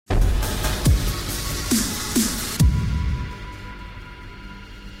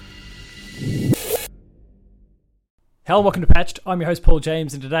Hello and welcome to Patched. I'm your host Paul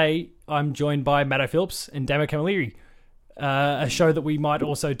James, and today I'm joined by Matto Phillips and Damo Camilleri, a show that we might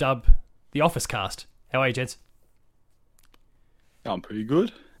also dub the Office Cast. How are you, gents? I'm pretty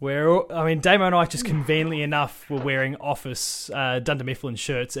good. Damo and I just conveniently enough were wearing Office Dunder Mifflin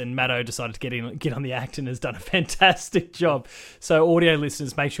shirts, and Matto decided to get on the act and has done a fantastic job. So audio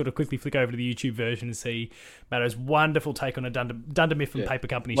listeners, make sure to quickly flick over to the YouTube version and see Matto's wonderful take on a Dunder Mifflin Paper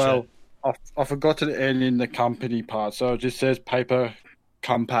Company shirt. I forgot to end in the company part, so it just says Paper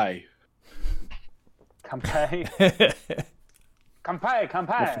Compay. Compay.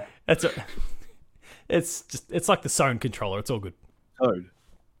 Compay. It's like the Sone controller. It's all good. Code.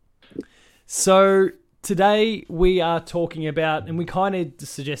 So today we are talking about, and we kind of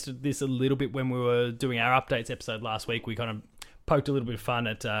suggested this a little bit when we were doing our updates episode last week. We kind of poked a little bit of fun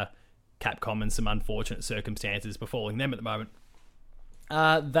at Capcom and some unfortunate circumstances befalling them at the moment.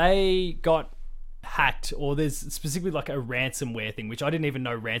 They got hacked, or there's specifically like a ransomware thing, which I didn't even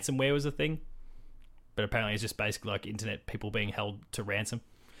know ransomware was a thing, but apparently it's just basically like internet people being held to ransom.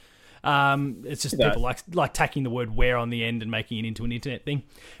 It's just people like tacking the word "where" on the end and making it into an internet thing.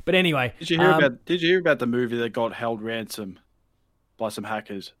 But anyway, Did you hear about the movie that got held ransom by some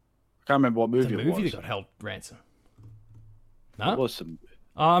hackers? I can't remember what movie it was. That got held ransom. No, it was some.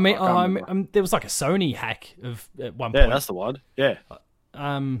 There was like a Sony hack at one point. Yeah, that's the one. Yeah.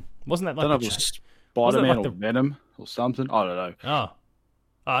 Wasn't that like I don't know if it was Spider-Man or Venom or something. I don't know.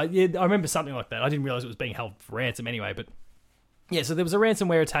 Yeah, I remember something like that. I didn't realize it was being held for ransom anyway, but yeah, so there was a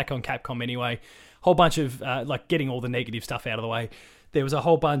ransomware attack on Capcom anyway. Whole bunch of, getting all the negative stuff out of the way. There was a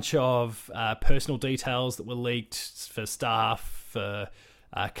whole bunch of personal details that were leaked for staff, for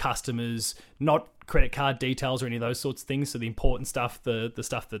customers, not credit card details or any of those sorts of things. So the important stuff, the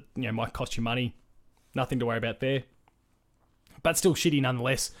stuff that might cost you money, nothing to worry about there. But still shitty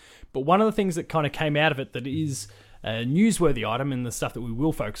nonetheless. But one of the things that kind of came out of it that is a newsworthy item, and the stuff that we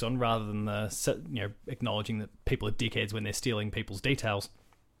will focus on rather than acknowledging that people are dickheads when they're stealing people's details,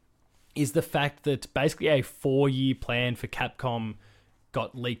 is the fact that basically a 4-year plan for Capcom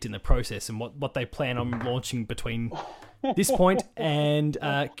got leaked in the process, and what they plan on launching between this point and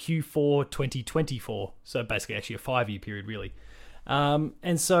Q4 2024. So basically actually a 5-year period really.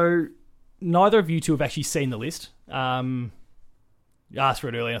 And so neither of you two have actually seen the list. You asked for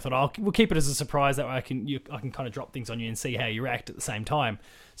it earlier. I thought we'll keep it as a surprise. That way I can kind of drop things on you and see how you react at the same time.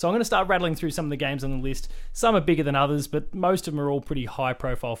 So I'm going to start rattling through some of the games on the list. Some are bigger than others, but most of them are all pretty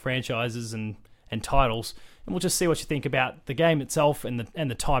high-profile franchises and titles. And we'll just see what you think about the game itself and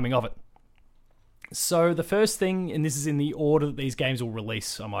the timing of it. So the first thing, and this is in the order that these games will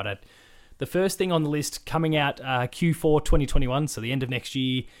release, I might add. The first thing on the list coming out Q4 2021, so the end of next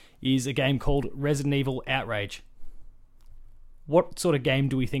year, is a game called Resident Evil Outrage. What sort of game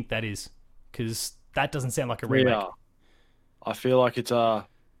do we think that is? Because that doesn't sound like a remake. Yeah. I feel like it's a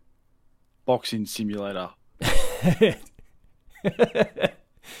boxing simulator.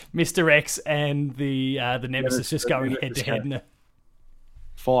 Mr. X and the Nemesis just going head to head.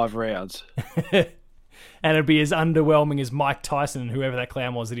 5 rounds. And it'd be as underwhelming as Mike Tyson and whoever that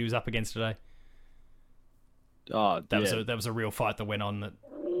clown was that he was up against today. Oh, that was a real fight that went on. That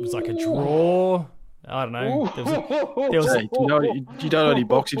was like a draw. I don't know. You don't know any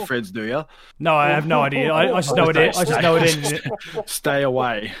boxing friends, do you? No, I have no idea. I just know it. I just know it ended. Stay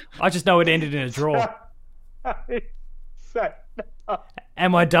away. I just know it ended in a draw.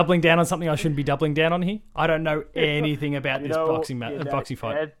 Am I doubling down on something I shouldn't be doubling down on here? I don't know anything about this boxing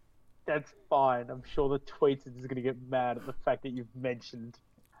fight. That's fine. I'm sure the tweets is going to get mad at the fact that you've mentioned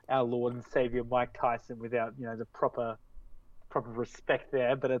our Lord and Savior Mike Tyson without the proper respect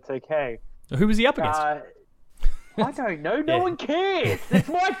there. But it's okay. Who was he up against? I don't know. No one cares. It's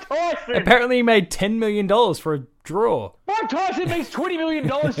Mike Tyson. Apparently he made $10 million for a draw. Mike Tyson makes $20 million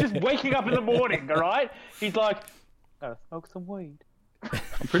just waking up in the morning, all right? He's like, smoke some weed.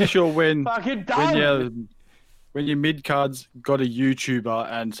 I'm pretty sure when your mid-cards got a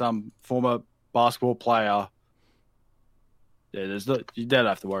YouTuber and some former basketball player, you don't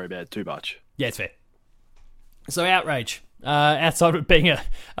have to worry about it too much. Yeah, it's fair. So Outrage. Outside of it being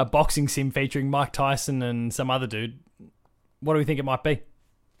a boxing sim featuring Mike Tyson and some other dude, what do we think it might be?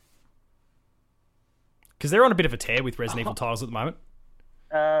 Because they're on a bit of a tear with Resident Evil titles at the moment.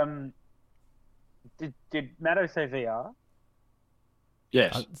 Did Matto say VR?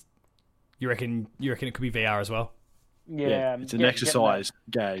 Yes. You reckon it could be VR as well? Yeah. It's an exercise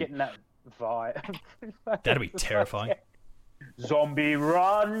game. Getting that vibe. That'd be terrifying. Zombie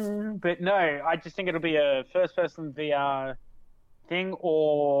run, but no, I just think it'll be a first-person VR thing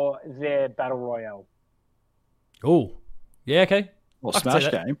or their battle royale. Oh, yeah, okay. Well,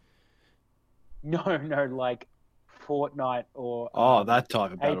 Smash game. No, like Fortnite or that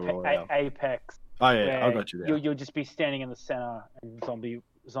type of battle royale. Apex. Oh yeah, where I got you there. You'll just be standing in the center and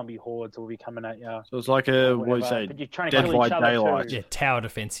zombie hordes will be coming at you. So it's like what do you say? But you're trying to Dead kill by each other Daylight. too. Yeah, tower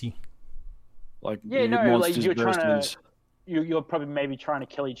defensey. Like Yeah, no, like monsters you're trying versus. You're probably maybe trying to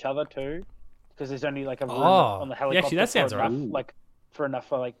kill each other too, because there's only like a room Oh, on the yeah, helicopter. actually, that sounds for right. enough, like for enough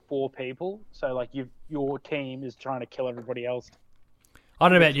for like 4 people. So like your team is trying to kill everybody else. I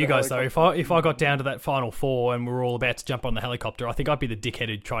don't know about you guys though. If I got down to that final 4 and we're all about to jump on the helicopter, I think I'd be the dickhead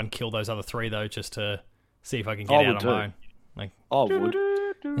who'd try and kill those other 3 though, just to see if I can get I out would on my own. Like, I would.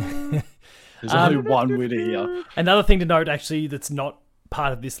 There's only one winner here. another thing to note, actually, that's not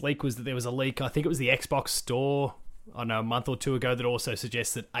part of this leak was that there was a leak. I think it was the Xbox Store. I don't know, a month or 2 ago that also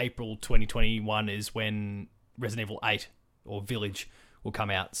suggests that April 2021 is when Resident Evil 8 or Village will come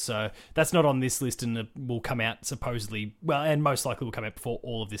out. So that's not on this list and it will come out supposedly, well, and most likely will come out before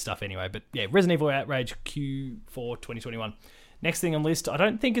all of this stuff anyway. But yeah, Resident Evil Outrage Q4 2021. Next thing on the list, I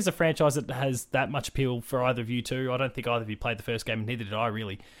don't think is a franchise that has that much appeal for either of you two. I don't think either of you played the first game, and neither did I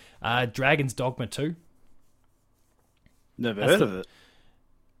really. Dragon's Dogma 2. Never heard of it.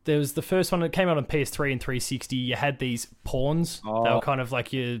 There was the first one that came out on PS3 and 360. You had these pawns. They were kind of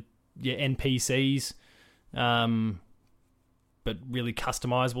like your NPCs, but really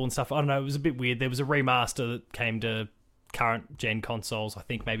customizable and stuff. I don't know. It was a bit weird. There was a remaster that came to current gen consoles. I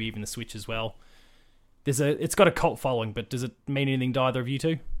think maybe even the Switch as well. It's got a cult following, but does it mean anything to either of you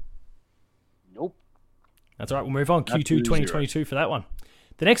two? Nope. That's all right. We'll move on. Q2 2022 for that one.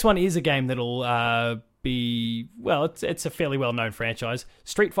 The next one is a game that'll be, well, it's a fairly well-known franchise.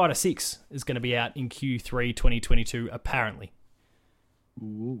 Street Fighter 6 is going to be out in Q3 2022, apparently.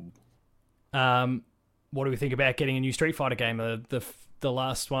 Ooh. What do we think about getting a new Street Fighter game? The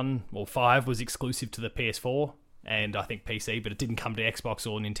last one, or 5, was exclusive to the PS4 and I think PC, but it didn't come to Xbox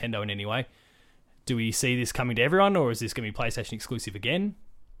or Nintendo in any way. Do we see this coming to everyone, or is this going to be PlayStation exclusive again?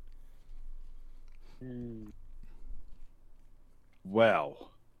 Wow.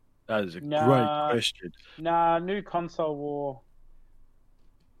 That is a great question. Nah, new console war.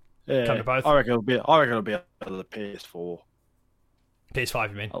 Yeah, Come to both? I reckon it'll be out of the PS4. PS5,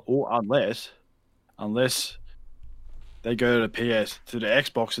 you mean? Or unless they go to the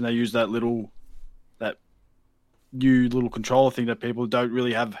Xbox and they use that new little controller thing that people don't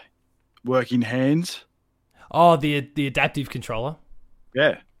really have working hands. Oh, the adaptive controller.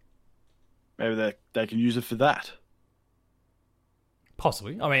 Yeah. Maybe they can use it for that.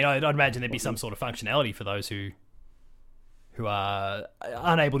 Possibly. I mean, I'd imagine there'd be some sort of functionality for those who are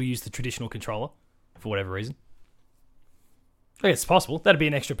unable to use the traditional controller for whatever reason. I guess it's possible. That'd be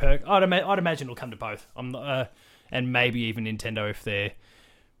an extra perk. I'd imagine it'll come to both. And maybe even Nintendo if they're,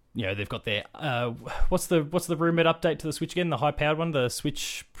 they've got their what's the rumored update to the Switch again? The high powered one, the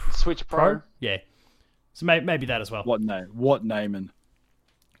Switch Pro. Yeah. So maybe that as well. What naming?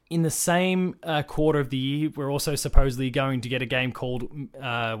 In the same quarter of the year, we're also supposedly going to get a game called,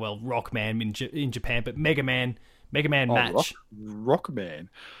 Rockman in Japan, but Mega Man Match. Rockman.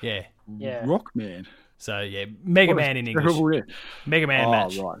 Yeah. Rockman. So, yeah, Mega Man in English. Mega Man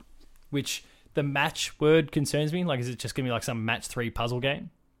Match. Right. Which, the match word concerns me. Like, is it just going to be like some match 3 puzzle game?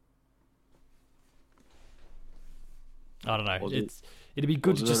 I don't know. It'd be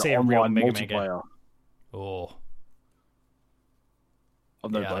good to just see a real Mega Man game. Oh. I've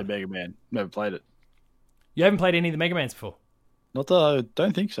never played Mega Man. Never played it. You haven't played any of the Mega Mans before? Not that I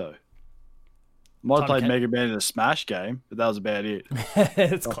don't think so. Might have played Mega Man in a Smash game, but that was about it.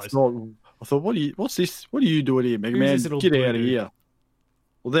 It's close. I thought, what's this? What are you doing here, Mega Man? Get out of here.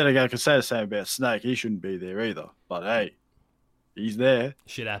 Well, then again, I could say the same about Snake. He shouldn't be there either. But hey, he's there.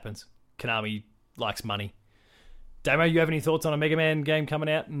 Shit happens. Konami likes money. Damo, you have any thoughts on a Mega Man game coming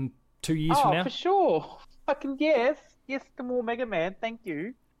out in 2 years from now? For sure. Fucking yes. Yes to more Mega Man. Thank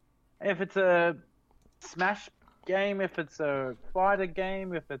you. If it's a Smash game, if it's a fighter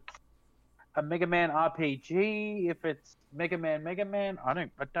game, if it's a Mega Man RPG, if it's Mega Man, I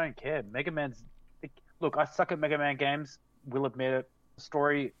don't care. Mega Man's... Look, I suck at Mega Man games. Will admit it. The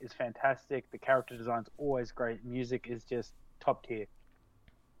story is fantastic. The character design's always great. Music is just top tier.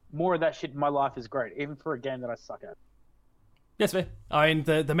 More of that shit in my life is great, even for a game that I suck at. Yes, fair. I mean,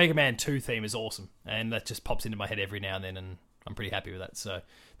 the Mega Man 2 theme is awesome, and that just pops into my head every now and then, and I'm pretty happy with that. So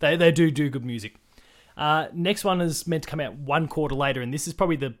they do good music. Next one is meant to come out 1 quarter later, and this is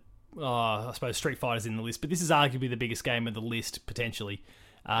probably I suppose Street Fighter's in the list, but this is arguably the biggest game of the list, potentially,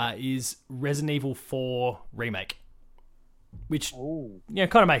 is Resident Evil 4 Remake. Which,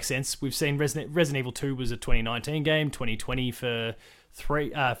 kind of makes sense. We've seen Resident Evil 2 was a 2019 game, 2020 for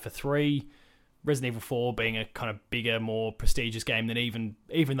 3, Resident Evil 4 being a kind of bigger, more prestigious game than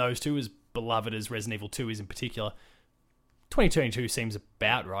even those two, as beloved as Resident Evil 2 is in particular. 2022 seems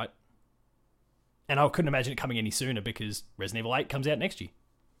about right. And I couldn't imagine it coming any sooner because Resident Evil 8 comes out next year.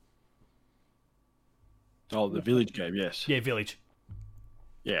 Oh, the Village game, yes. Yeah, Village.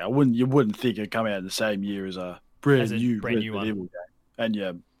 Yeah, you wouldn't think it'd come out in the same year as a brand new Resident Evil game. And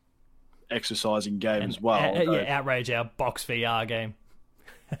yeah, exercising game as well. Outrage, our box VR game.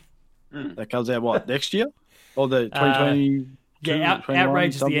 That comes out what, next year? Or the 2020?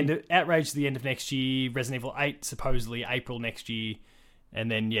 Outrage is the end of next year. Resident Evil 8 supposedly April next year, and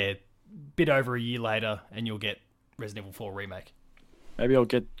then bit over a year later, and you'll get Resident Evil 4 remake. Maybe I'll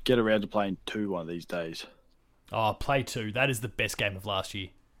get around to playing 2 one of these days. Oh, play 2. That is the best game of last year.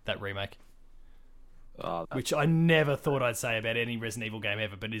 That remake, which I never thought I'd say about any Resident Evil game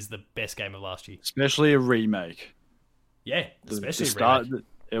ever, but is the best game of last year. Especially a remake. Yeah, especially a remake.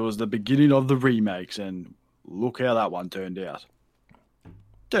 It was the beginning of the remakes, and look how that one turned out.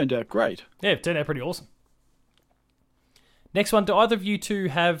 Turned out great. Yeah, it turned out pretty awesome. Next one, do either of you two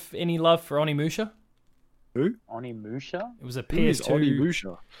have any love for Onimusha? Who? Onimusha? It was a PS2. Who is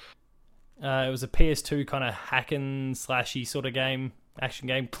Onimusha? It was a PS2 kind of hack-and slashy sort of game, action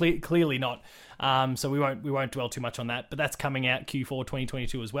game. Clearly not. So we won't dwell too much on that. But that's coming out Q4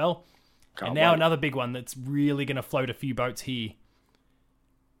 2022 as well. Can't wait. Another big one that's really going to float a few boats here.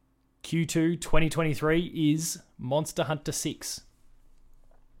 Q2 2023 is Monster Hunter 6.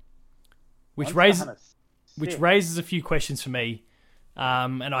 Which raises a few questions for me,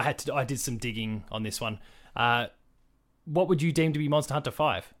 and I did some digging on this one. What would you deem to be Monster Hunter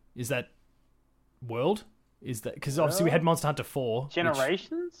 5? Is that world? Is that because obviously we had Monster Hunter 4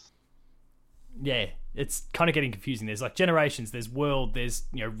 Generations? It's kind of getting confusing. There's like Generations, there's World, there's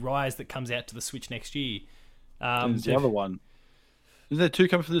Rise that comes out to the Switch next year. There's the other one. Is there 2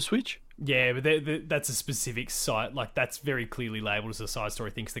 coming for the Switch? Yeah, but that's a specific site. Like, that's very clearly labelled as a side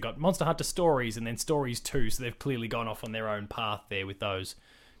story thing. So they got Monster Hunter Stories and then Stories 2, so they've clearly gone off on their own path there with those.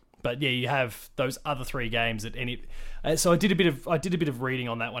 But yeah, you have those other 3 games that so I did a bit of reading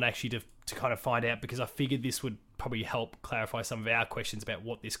on that one actually to kind of find out, because I figured this would probably help clarify some of our questions about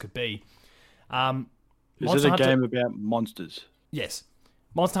what this could be. Is it a game about monsters? Yes.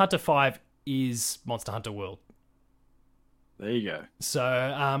 Monster Hunter 5 is Monster Hunter World. There you go. So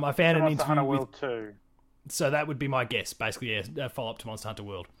I found an Monster interview Hunter World 2. So that would be my guess, basically, a follow-up to Monster Hunter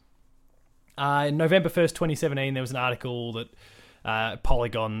World. November 1st, 2017, there was an article that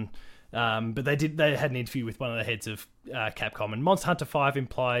Polygon, but they had an interview with one of the heads of Capcom, and Monster Hunter 5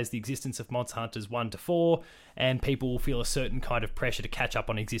 implies the existence of Monster Hunters 1 to 4, and people will feel a certain kind of pressure to catch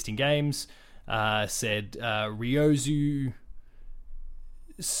up on existing games, said Ryozu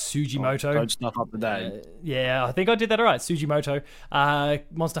Sugimoto. Don't snuff up the day. Yeah, I think I did that all right. Sugimoto,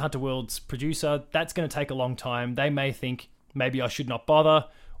 Monster Hunter World's producer. That's going to take a long time. They may think maybe I should not bother,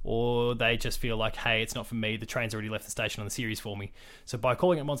 or they just feel like, hey, it's not for me. The train's already left the station on the series for me. So by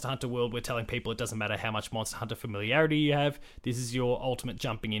calling it Monster Hunter World, we're telling people it doesn't matter how much Monster Hunter familiarity you have. This is your ultimate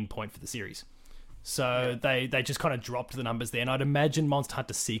jumping in point for the series. So they just kind of dropped the numbers there, and I'd imagine Monster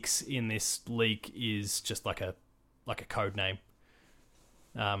Hunter 6 in this leak is just like a code name.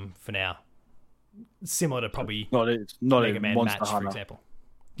 For now, similar to probably not Mega Man Monster Match, Hunter, for example.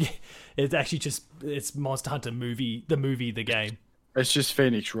 Yeah, it's actually it's Monster Hunter movie, the game. It's just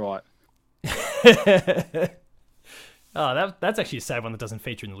Phoenix Wright. That's actually a sad one that doesn't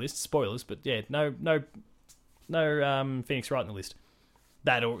feature in the list. Spoilers, but yeah, no Phoenix Wright in the list.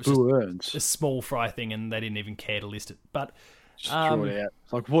 That or it was just a small fry thing, and they didn't even care to list it. But just throw it out.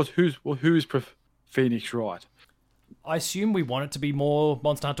 Like who's Phoenix Wright? I assume we want it to be more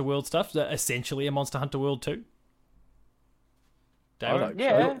Monster Hunter World stuff, essentially a Monster Hunter World 2. Darren,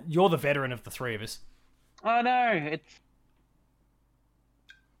 yeah. You're the veteran of the 3 of us. I know, it's...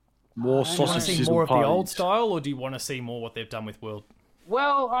 More sausage. Do you want to see more of the old style, or do you want to see more what they've done with World?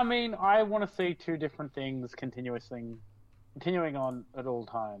 Well, I mean, I want to see 2 different things continuing on at all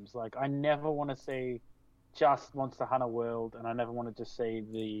times. Like, I never want to see just Monster Hunter World, and I never want to just see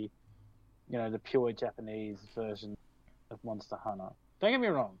the pure Japanese version of Monster Hunter. Don't get me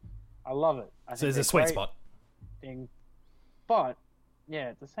wrong, I love it. So there's a sweet spot thing, but yeah,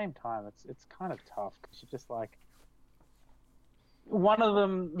 at the same time, it's kind of tough because you're just like, one of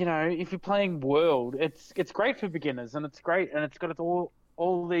them, if you're playing World, it's great for beginners, and it's great, and it's got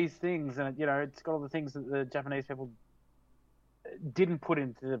all these things, and it's got all the things that the Japanese people didn't put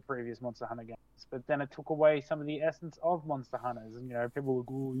into the previous Monster Hunter games, but then it took away some of the essence of Monster Hunters, and people were like,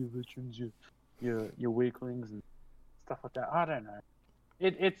 oh, you veterans, your weaklings and stuff like that. I don't know.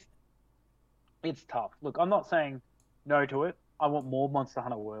 It's tough. Look, I'm not saying no to it. I want more Monster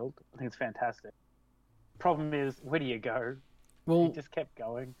Hunter World. I think it's fantastic. Problem is, where do you go? Well, he just kept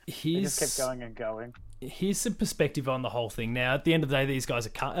going. He just kept going and going. Here's some perspective on the whole thing. Now, at the end of the day, these guys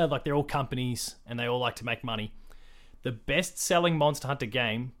are like, they're all companies and they all like to make money. The best-selling Monster Hunter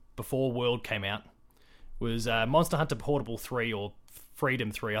game before World came out was Monster Hunter Portable 3 or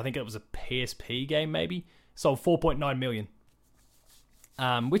Freedom 3. I think it was a PSP game, maybe. Sold 4.9 million,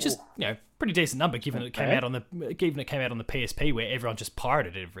 which is pretty decent number given it came out on the PSP where everyone just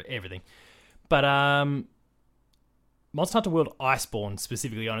pirated everything. But Monster Hunter World Iceborne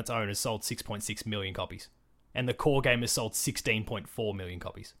specifically on its own has sold 6.6 million copies, and the core game has sold 16.4 million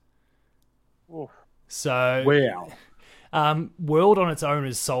copies. Oof. So wow. World on its own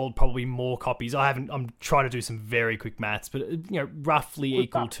has sold probably more copies. I'm trying to do some very quick maths, but roughly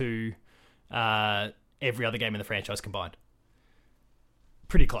equal to every other game in the franchise combined.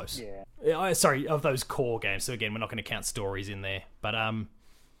 Pretty close. Yeah. Sorry, of those core games. So again, we're not going to count stories in there, but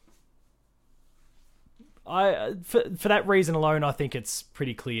for that reason alone, I think it's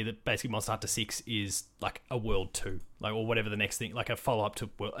pretty clear that basically Monster Hunter 6 is like a World 2, like, or whatever the next thing, like a follow-up to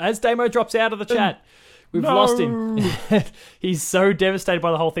World. As Damo drops out of the chat, we've lost him. He's so devastated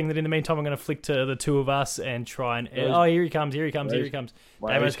by the whole thing that in the meantime, I'm going to flick to the two of us and try and... Oh, here he comes.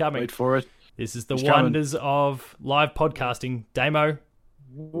 Damo's coming. Wait for it. This is the wonders of live podcasting. Damo,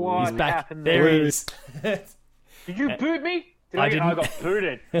 he's back. Happened there he is. Did you boot me? I didn't. I got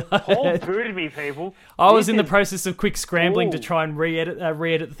booted. Paul booted me, people. I was in the process of quick scrambling to try and re-edit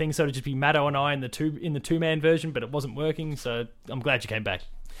the thing so it'd just be Matto and I in the two-man version, but it wasn't working, so I'm glad you came back.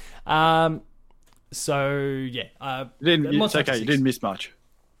 So, yeah. It's okay, you didn't miss much.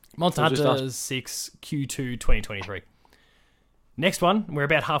 Monster Hunter 6 Q2 2023. Next one, we're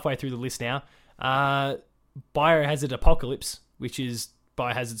about halfway through the list now. Biohazard Apocalypse, which is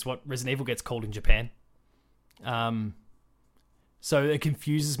Biohazard's what Resident Evil gets called in Japan. So it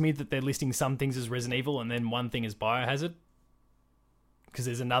confuses me that they're listing some things as Resident Evil and then one thing as Biohazard, because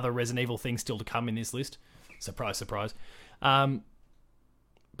there's another Resident Evil thing still to come in this list. Surprise, surprise. But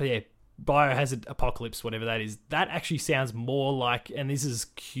yeah, Biohazard Apocalypse, whatever that is, that actually sounds more like, and this is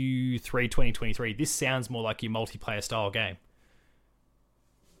Q3 2023, this sounds more like your multiplayer style game.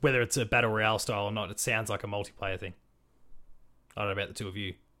 Whether it's a Battle Royale style or not, it sounds like a multiplayer thing. I don't know about the two of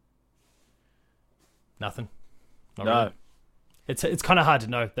you. Nothing? Not no. Really? It's kind of hard to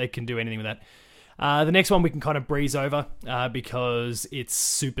know. They can do anything with that. The next one we can kind of breeze over because it's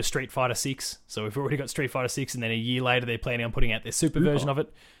Super Street Fighter 6. So we've already got Street Fighter 6, and then a year later they're planning on putting out their Super version of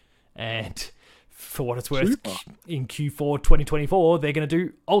it. And for what it's worth, in Q4 2024, they're going to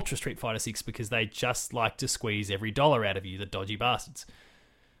do Ultra Street Fighter 6 because they just like to squeeze every dollar out of you, the dodgy bastards.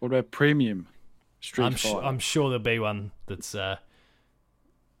 What about Premium Street Fighter? I'm sure there'll be one that's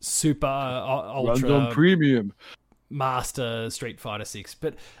Super Ultra Runs on Premium Master Street Fighter 6.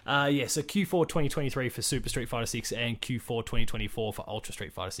 But so Q4 2023 for Super Street Fighter 6 and Q4 2024 for Ultra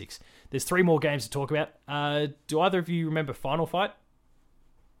Street Fighter 6. There's 3 more games to talk about. Do either of you remember Final Fight?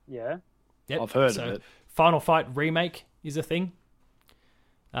 Yeah. Yep. I've heard of it. Final Fight Remake is a thing.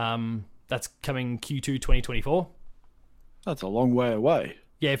 That's coming Q2 2024. That's a long way away.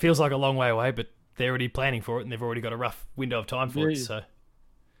 Yeah, it feels like a long way away, but they're already planning for it and they've already got a rough window of time for it. So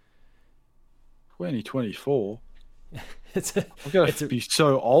 2024. I'm going to be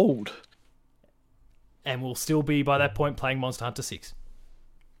so old. And we'll still be, by that point, playing Monster Hunter 6.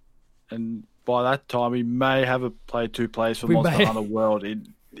 And by that time, we may have played 2 players for Monster Hunter World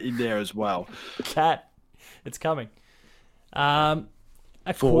in there as well. Cat. It's coming. 4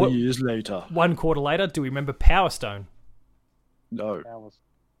 years later. 1 quarter later, do we remember Power Stone? No.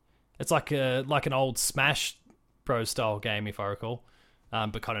 It's like an old Smash Bros style game, if I recall.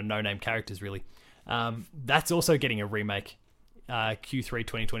 But kind of no-name characters, really. That's also getting a remake, Q3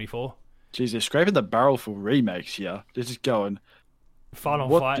 2024. Jeez, they're scraping the barrel for remakes here. They're just going, Final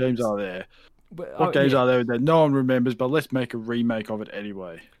what Fight. games are there? What games are there that no one remembers, but let's make a remake of it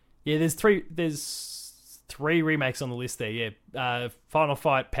anyway? Yeah, there's three remakes on the list there, yeah. Final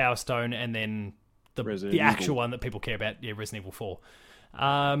Fight, Power Stone, and then the actual one that people care about, yeah, Resident Evil 4.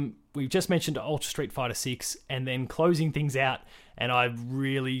 We've just mentioned Ultra Street Fighter 6, and then closing things out, and I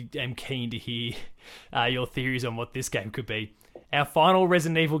really am keen to hear your theories on what this game could be. Our final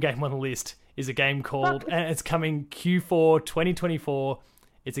Resident Evil game on the list is a game called, and it's coming Q4 2024,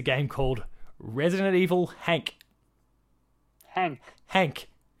 it's a game called Resident Evil Hank. Hank.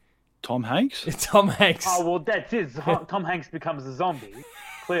 Tom Hanks? It's Tom Hanks. Oh, well, that's it. Tom Hanks becomes a zombie,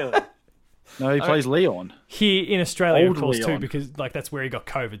 clearly. No, he plays Leon. Here in Australia, Old of course, Leon. too, because that's where he got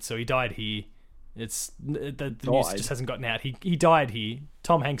COVID, so he died here. It's the news just hasn't gotten out. He died here.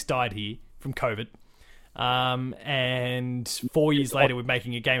 Tom Hanks died here from COVID. And 4 years later, we're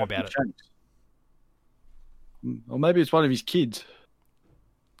making a game about it. Or maybe it's one of his kids.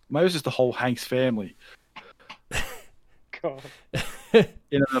 Maybe it's just the whole Hanks family. God. In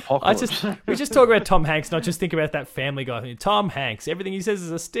an apocalypse. We just talk about Tom Hanks, not just think about that Family Guy thing. Tom Hanks, everything he says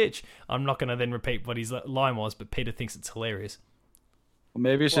is a stitch. I'm not going to then repeat what his line was, but Peter thinks it's hilarious. Or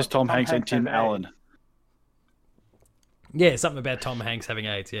maybe it's just Tom Hanks and Tim Allen. Yeah, something about Tom Hanks having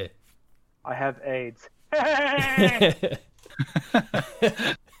AIDS, yeah. I have AIDS.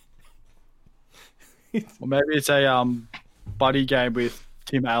 Or maybe it's a buddy game with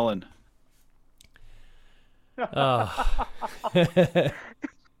Tim Allen. Oh. I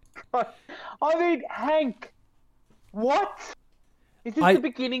mean, Hank. What? Is this the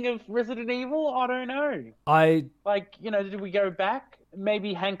beginning of Resident Evil? I don't know. Did we go back?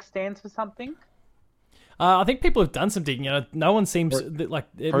 Maybe Hank stands for something? I think people have done some digging. No one seems like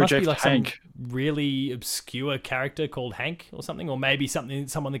it Project must be like Hank. some really obscure character called Hank or something, or maybe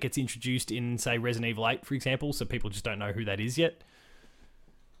someone that gets introduced in, say, Resident Evil 8, for example, so people just don't know who that is yet.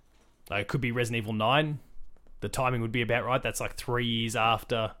 It could be Resident Evil 9. The timing would be about right. That's like 3 years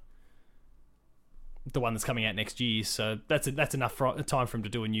after the one that's coming out next year, so that's enough time for him to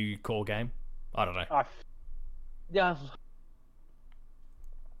do a new core game. I don't know. Yeah.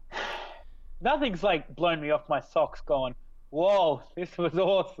 Nothing's like blown me off my socks going, whoa, this was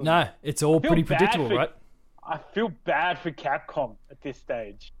awesome. No, it's all pretty predictable, right? I feel bad for Capcom at this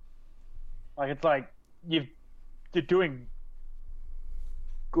stage. Like, it's like you're doing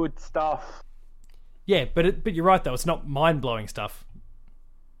good stuff. Yeah, but you're right though. It's not mind-blowing stuff.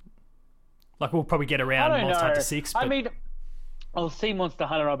 Like, we'll probably get around Monster Hunter 6. But... I mean, I'll see Monster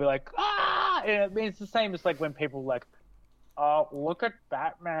Hunter and I'll be like, ah! And I mean, it's the same as like when people like, oh, look at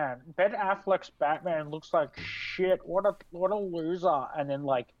Batman. Ben Affleck's Batman looks like shit. What a loser. And then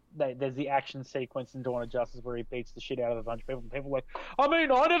like there's the action sequence in Dawn of Justice where he beats the shit out of a bunch of people. And people are like, I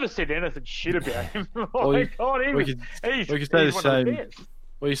mean, I never said anything shit about him. We could say the same.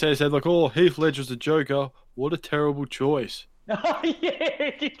 Well, you said like, oh, Heath Ledger's a Joker. What a terrible choice.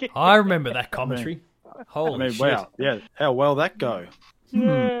 Yeah. I remember that commentary. Holy shit. Wow. Yeah, how well that go.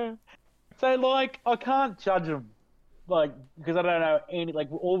 Yeah. So like, I can't judge him. Like, because I don't know any,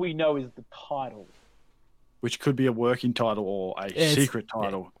 like, all we know is the title. Which could be a working title or a secret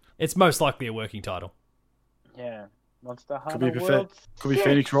title. It's most likely a working title. Yeah. Monster Hunter could be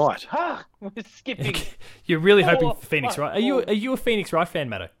Phoenix Wright. We're skipping. You're really hoping for Phoenix Wright. Are you a Phoenix Wright fan,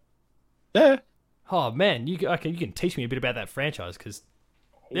 Matto? Yeah. Oh, man. You can teach me a bit about that franchise, because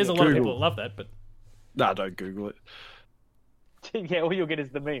there's a lot of people that love that, but... Nah, don't Google it. Yeah, all you'll get is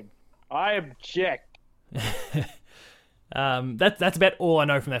the meme. I object. That's about all I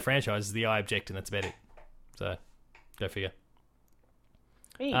know from that franchise is the I object, and that's about it. So, go figure.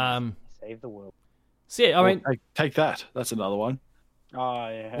 Save the world. So yeah, I mean, take that. That's another one. Oh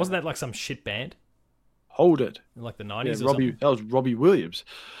yeah. Wasn't that like some shit band? Hold it. In like the 90s Yeah, or something? that was Robbie Williams.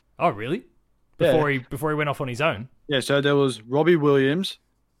 Oh really? Before he went off on his own. Yeah, so there was Robbie Williams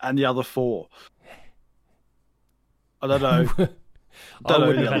and the other four. I don't know. I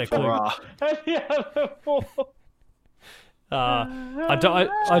wouldn't have had a clue. The other four. I don't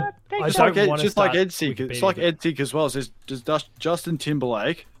It's want to like start NSYNC. It's like NSYNC as well. So there's Justin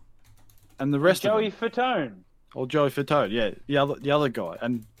Timberlake and the rest of them. Joey Fatone. Or Joey Fatone, yeah. The other guy.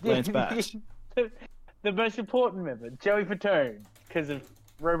 And Lance Bass. The most important member, Joey Fatone, because of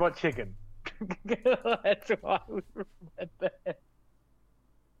Robot Chicken. That's why we remember.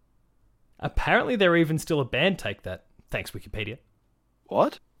 Apparently they're even still a band, take that. Thanks, Wikipedia.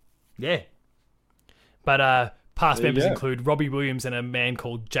 What? Yeah. But past members go. include Robbie Williams and a man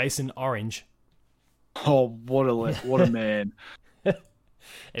called Jason Orange. Oh, what a man.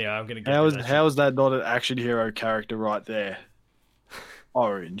 Anyway, I'm going to get How is that not an action hero character right there?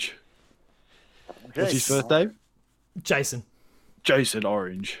 Orange. What's his first name? Jason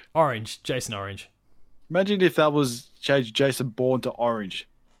Orange. Jason Orange. Imagine if that was changed Jason Bourne to Orange.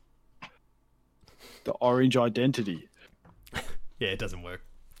 The Orange identity. Yeah, it doesn't work.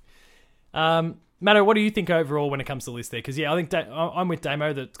 Matto, what do you think overall when it comes to the list there? Because, yeah, I think I'm with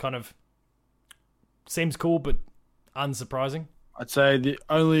Damo. That kind of seems cool, but unsurprising. I'd say the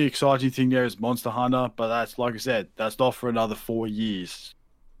only exciting thing there is Monster Hunter, but that's, like I said, that's not for another 4 years.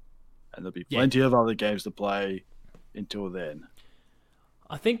 And there'll be plenty of other games to play until then.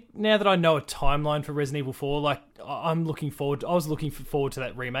 I think now that I know a timeline for Resident Evil 4, like, I was looking forward to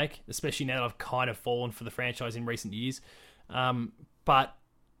that remake, especially now that I've kind of fallen for the franchise in recent years. But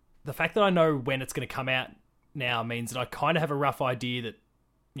the fact that I know when it's going to come out now means that I kind of have a rough idea that,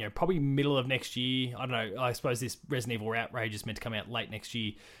 you know, probably middle of next year. I don't know. I suppose this Resident Evil Outrage is meant to come out late next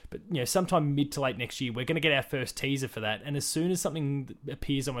year, but, you know, sometime mid to late next year, we're going to get our first teaser for that. And as soon as something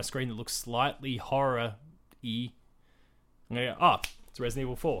appears on my screen that looks slightly horror E. I'm going to go, it's Resident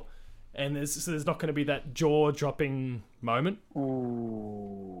Evil 4. And there's not going to be that jaw-dropping moment.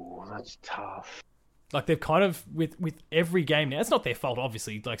 Ooh, that's tough. Like, they've kind of, with every game now, it's not their fault,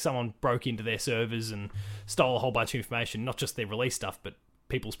 obviously. Like, someone broke into their servers and stole a whole bunch of information, not just their release stuff, but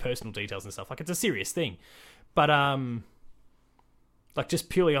people's personal details and stuff. Like, it's a serious thing. But, like, just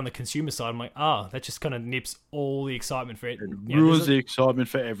purely on the consumer side, I'm like, that just kind of nips all the excitement for it. It ruins the excitement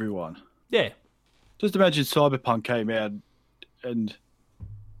for everyone. Yeah. Just imagine Cyberpunk came out and...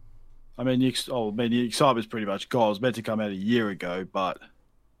 I mean, the excitement's pretty much gone. It was meant to come out a year ago, but...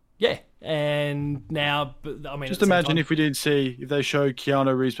 Yeah, and now... But I mean, just imagine if they showed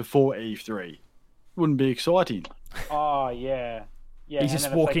Keanu Reeves before E3. It wouldn't be exciting. Oh, yeah. Yeah. He's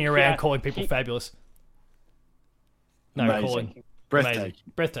just walking around calling people fabulous. No, Amazing. calling... Breathtaking.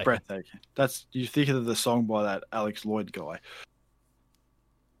 Breathtaking. That's you think of the song by that Alex Lloyd guy.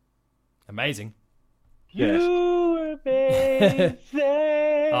 Amazing. Yes. You amazing.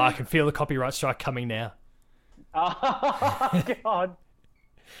 I can feel the copyright strike coming now. Oh, God.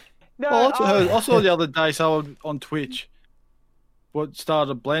 No, I saw the other day someone on Twitch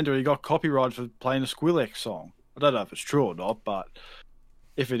started a blender. He got copyrighted for playing a Skrillex song. I don't know if it's true or not, but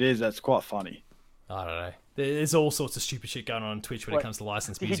if it is, that's quite funny. I don't know. There's all sorts of stupid shit going on Twitch when it comes to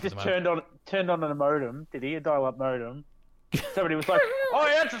licensed music. He just turned on a modem, did he? A dial-up modem. Somebody was like, "Oh,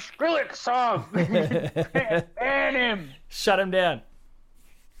 yeah, it's a Skrillex song." Ban him. Shut him down.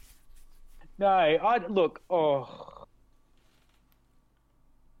 No,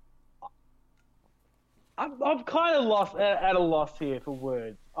 I'm kind of lost at a loss here for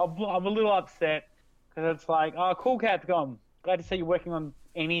words. I'm a little upset because it's like, cool, Capcom. Glad to see you're working on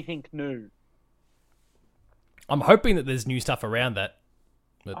anything new. I'm hoping that there's new stuff around that.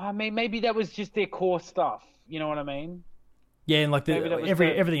 But... I mean, maybe that was just their core stuff. You know what I mean? Yeah, and like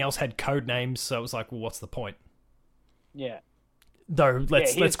everything else had code names, so it was like, well, what's the point? Yeah. Though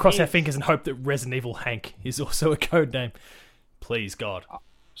let's cross our fingers and hope that Resident Evil Hank is also a code name. Please, God.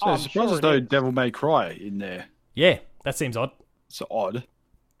 So I suppose there's no Devil May Cry in there. Yeah, that seems odd. It's odd.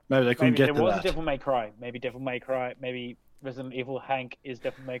 Maybe they couldn't get to that. There was Devil May Cry. Maybe Devil May Cry. Maybe Resident Evil Hank is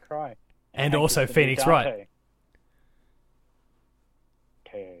Devil May Cry. And also Phoenix Wright.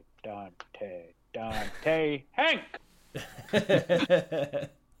 Dante, Hank!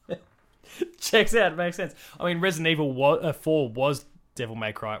 Checks out, makes sense. I mean, Resident Evil 4 was Devil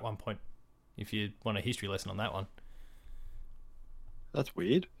May Cry at one point, if you want a history lesson on that one. That's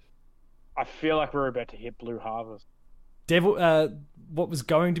weird. I feel like we're about to hit Blue Harvest. What was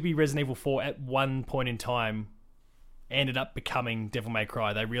going to be Resident Evil 4 at one point in time ended up becoming Devil May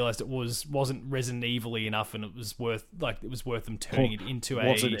Cry. They realized it wasn't Resident Evil-y enough, and it was worth them turning it into a...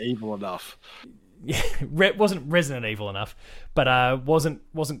 Wasn't evil enough. Yeah, wasn't Resident Evil enough, but wasn't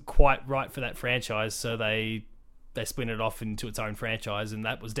quite right for that franchise, so they split it off into its own franchise, and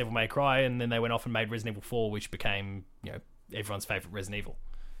that was Devil May Cry, and then they went off and made Resident Evil 4, which became, everyone's favourite Resident Evil.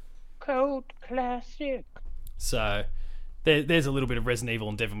 Cult classic. So there's a little bit of Resident Evil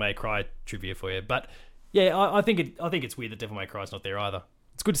and Devil May Cry trivia for you, but yeah, I think it's weird that Devil May Cry's not there either.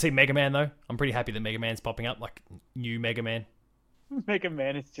 It's good to see Mega Man though. I'm pretty happy that Mega Man's popping up, like new Mega Man. Mega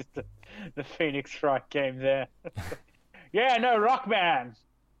Man is just the Phoenix Wright game there. Yeah, no, Rockman.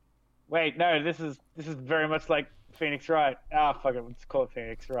 Wait, no, this is very much like Phoenix Wright. Fuck it, let's call it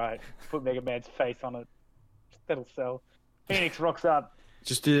Phoenix Wright. Put Mega Man's face on it. That'll sell. Phoenix rocks up.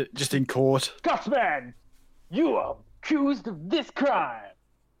 Just in court. Scotsman, you are accused of this crime.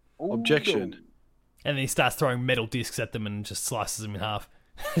 Objection. No. And then he starts throwing metal discs at them and just slices them in half.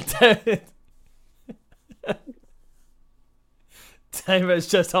 Damo's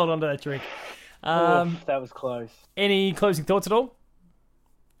just hold on to that drink. That was close. Any closing thoughts at all?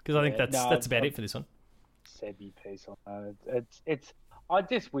 Because I think that's about it for this one. Said your piece on that. It's. I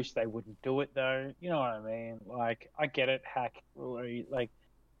just wish they wouldn't do it though. You know what I mean? Like, I get it, hack, like,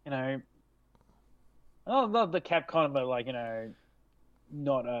 not the Capcom, but like,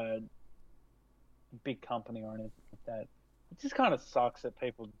 not a big company or anything like that. It just kind of sucks that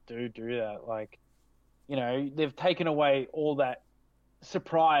people do that. Like, they've taken away all that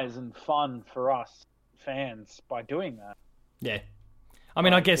surprise and fun for us fans by doing that. Yeah. I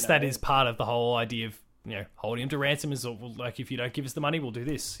mean, I guess that is part of the whole idea of, holding them to ransom is like, if you don't give us the money, we'll do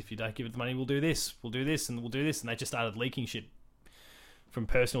this. If you don't give us the money, we'll do this. We'll do this and we'll do this. And they just started leaking shit from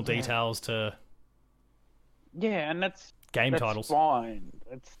personal details to... Yeah, and that's titles. Fine.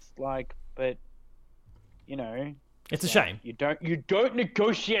 It's like, but, It's a shame. You don't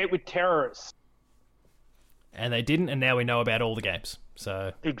negotiate with terrorists. And they didn't, and now we know about all the games.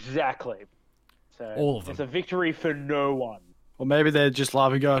 So exactly. So all of them. It's a victory for no one. Or maybe they're just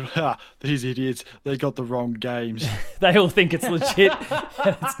laughing, going, "Ha, these idiots! They got the wrong games." They all think it's legit,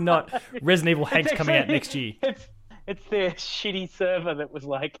 and it's not. Resident Evil Hank's coming out next year. It's their shitty server that was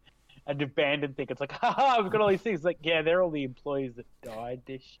like an abandoned thing. It's like, haha, we've got all these things. Like, yeah, they're all the employees that died.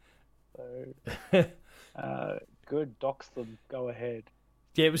 So, good, dox them. Go ahead.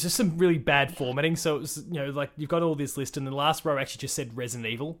 Yeah, it was just some really bad formatting. So it was, like you've got all this list, and the last row actually just said Resident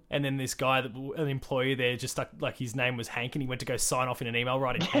Evil, and then this guy, an employee there, just stuck like his name was Hank, and he went to go sign off in an email,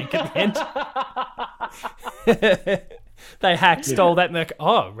 writing Hank at the end. They hacked, stole that, and they're like,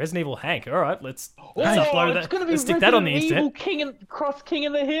 "Oh, Resident Evil Hank. All right, let's upload that. Let's stick that on the internet." Evil King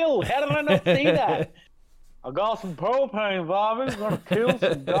of the Hill. How did I not see that? I got some propane, Bobby. Gonna kill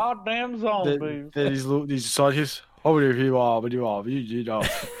some goddamn zombies. These scientists. Oh, if you are, but you are, you know.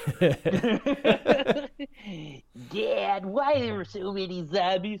 Dad, why there were so many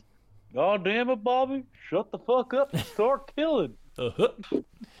zombies? God damn it, Bobby! Shut the fuck up and start killing. Yeah,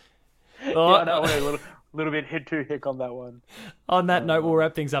 no, a little bit hit too hick on that one. On that note, we'll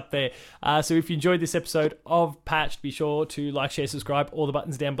wrap things up there. So if you enjoyed this episode of Patched, be sure to like, share, subscribe, all the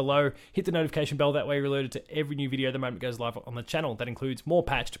buttons down below. Hit the notification bell, that way you're alerted to every new video the moment it goes live on the channel. That includes more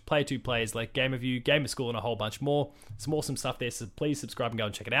Patched, Player 2 plays like Game of You, Gamer School, and a whole bunch more. Some awesome stuff there, so please subscribe and go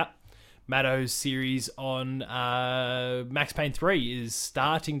and check it out. Matto's series on Max Payne 3 is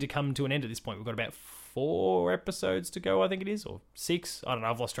starting to come to an end at this point. We've got about 4 episodes to go, I think it is, or 6. I don't know,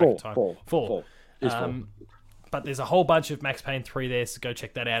 I've lost track of time. Four. But there's a whole bunch of Max Payne 3 there, so go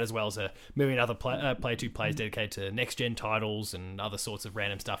check that out, as well as a million other Player 2 plays dedicated to next-gen titles and other sorts of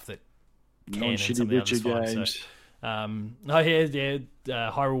random stuff that can and some of the others find. So,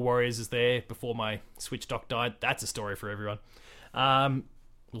 Hyrule Warriors is there before my Switch dock died. That's a story for everyone.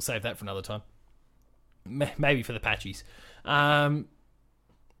 We'll save that for another time. Maybe for the patchies.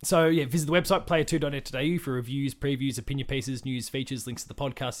 So, yeah, visit the website, player2.net.au for reviews, previews, opinion pieces, news, features, links to the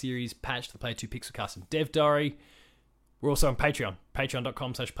podcast series, Patch, the Player 2 Pixelcast, and Dev Diary. We're also on Patreon,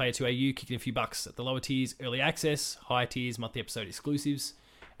 patreon.com/player2au, kicking a few bucks at the lower tiers, early access, higher tiers, monthly episode exclusives.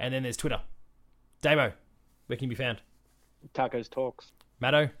 And then there's Twitter. Damo, where can you be found? Tacos Talks.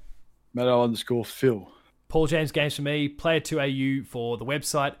 Matto? Matto_Phil. Paul James Games for me, Player2AU for the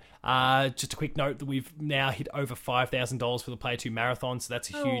website. Just a quick note that we've now hit over $5,000 for the Player 2 Marathon, so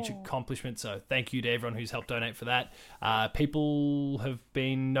that's a huge accomplishment. So thank you to everyone who's helped donate for that. People have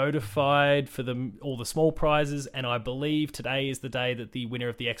been notified for all the small prizes, and I believe today is the day that the winner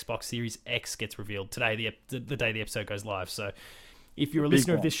of the Xbox Series X gets revealed. Today, the day the episode goes live. So if you're a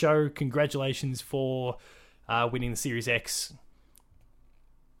listener of this show, congratulations for winning the Series X.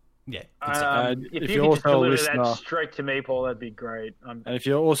 Yeah. If you could just deliver that straight to me, Paul, that'd be great. And if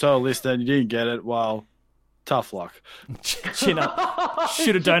you're also a listener and you didn't get it, well, tough luck. Chin up.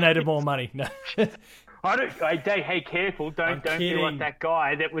 Should have donated more money. No. Hey, careful. Don't be like that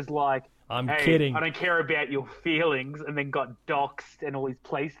guy that was like, I'm kidding. I don't care about your feelings, and then got doxxed and all his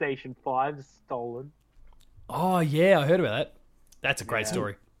PlayStation 5s stolen. Oh, yeah, I heard about that. That's a great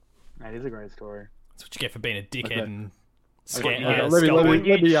story. That is a great story. That's what you get for being a dickhead and... Let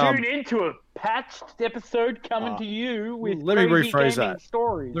me tune into a patched episode coming to you with let me rephrase that.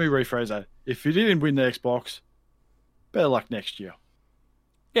 Stories. Let me rephrase that. If you didn't win the Xbox, better luck next year.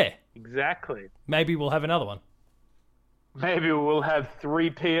 Yeah. Exactly. Maybe we'll have another one. Maybe we'll have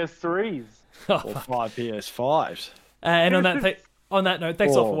 3 PS3s. Or 5 PS5s. And on that note,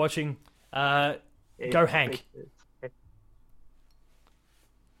 thanks all for watching. Go Hank.